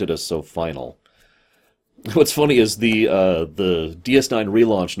presented as so final. What's funny is the DS9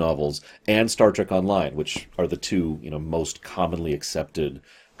 relaunch novels and Star Trek Online, which are the two most commonly accepted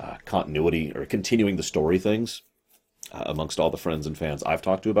continuity or continuing the story things amongst all the friends and fans I've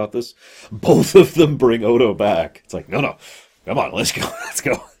talked to about this. Both of them bring Odo back. It's like, no, come on, let's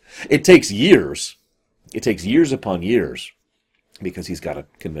go. It takes years. It takes years upon years because he's got to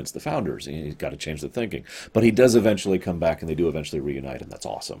convince the founders. He's got to change their thinking. But he does eventually come back, and they do eventually reunite, and that's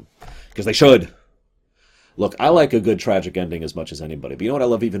awesome because they should. Look, I like a good tragic ending as much as anybody, but you know what I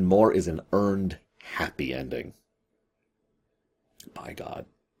love even more is an earned happy ending. By God.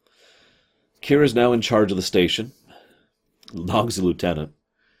 Kira's now in charge of the station. Nog's the lieutenant.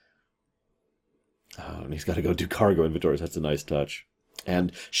 And he's got to go do cargo inventories. That's a nice touch.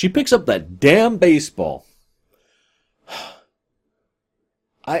 And she picks up that damn baseball.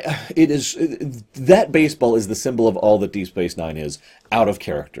 That baseball is the symbol of all that Deep Space Nine is, out of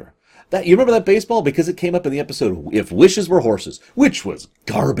character. You remember that baseball? Because it came up in the episode If Wishes Were Horses, which was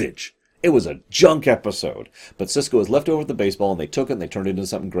garbage. It was a junk episode. But Sisko was left over with the baseball, and they took it and they turned it into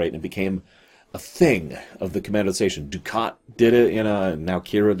something great, and it became a thing of the command of the station. Ducat did it, and now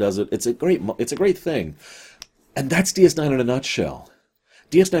Kira does it. It's a great thing. And that's DS9 in a nutshell.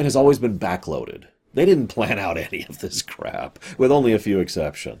 DS9 has always been backloaded. They didn't plan out any of this crap, with only a few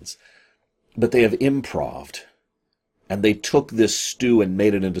exceptions. But they have improv'd. And they took this stew and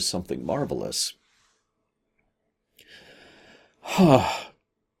made it into something marvelous.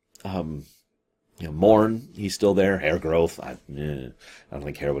 Morn, he's still there. Hair growth. I don't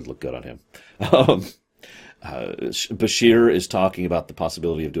think hair would look good on him. Bashir is talking about the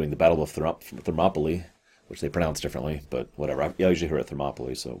possibility of doing the Battle of Thermopylae, which they pronounce differently, but whatever. I usually hear it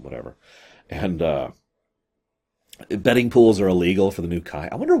Thermopylae, so whatever. And betting pools are illegal for the new Kai.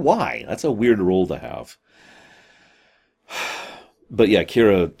 I wonder why. That's a weird rule to have. But yeah,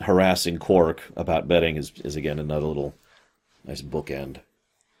 Kira harassing Quark about betting is again another little nice bookend.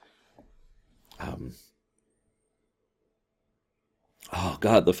 Oh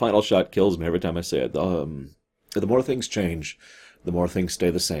God, the final shot kills me every time I say it. The more things change, the more things stay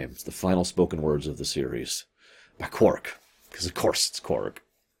the same. It's the final spoken words of the series by Quark, because of course it's Quark.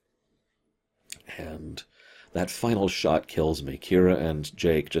 And that final shot kills me. Kira and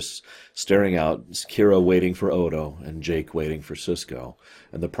Jake just staring out. Kira waiting for Odo and Jake waiting for Sisko.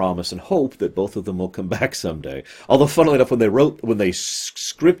 And the promise and hope that both of them will come back someday. Although, funnily enough, when they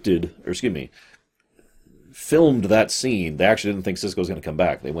filmed that scene, they actually didn't think Sisko was going to come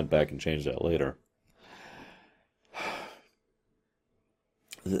back. They went back and changed that later.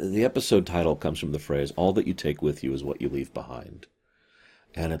 The episode title comes from the phrase, "All that you take with you is what you leave behind."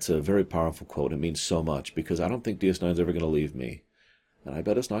 And it's a very powerful quote. It means so much, because I don't think DS9 is ever going to leave me. And I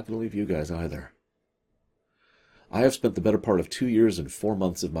bet it's not going to leave you guys either. I have spent the better part of 2 years and 4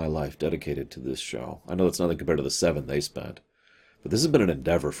 months of my life dedicated to this show. I know it's nothing compared to the 7 they spent. But this has been an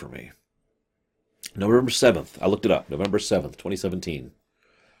endeavor for me. November 7th. I looked it up. November 7th, 2017.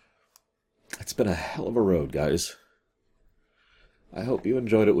 It's been a hell of a road, guys. I hope you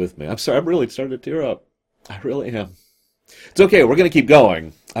enjoyed it with me. I'm sorry, I'm really starting to tear up. I really am. It's okay. We're going to keep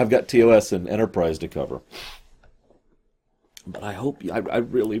going. I've got TOS and Enterprise to cover. But I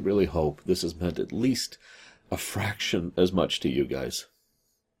really, really hope this has meant at least a fraction as much to you guys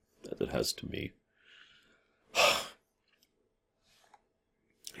as it has to me.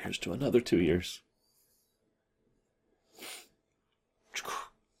 Here's to another 2 years.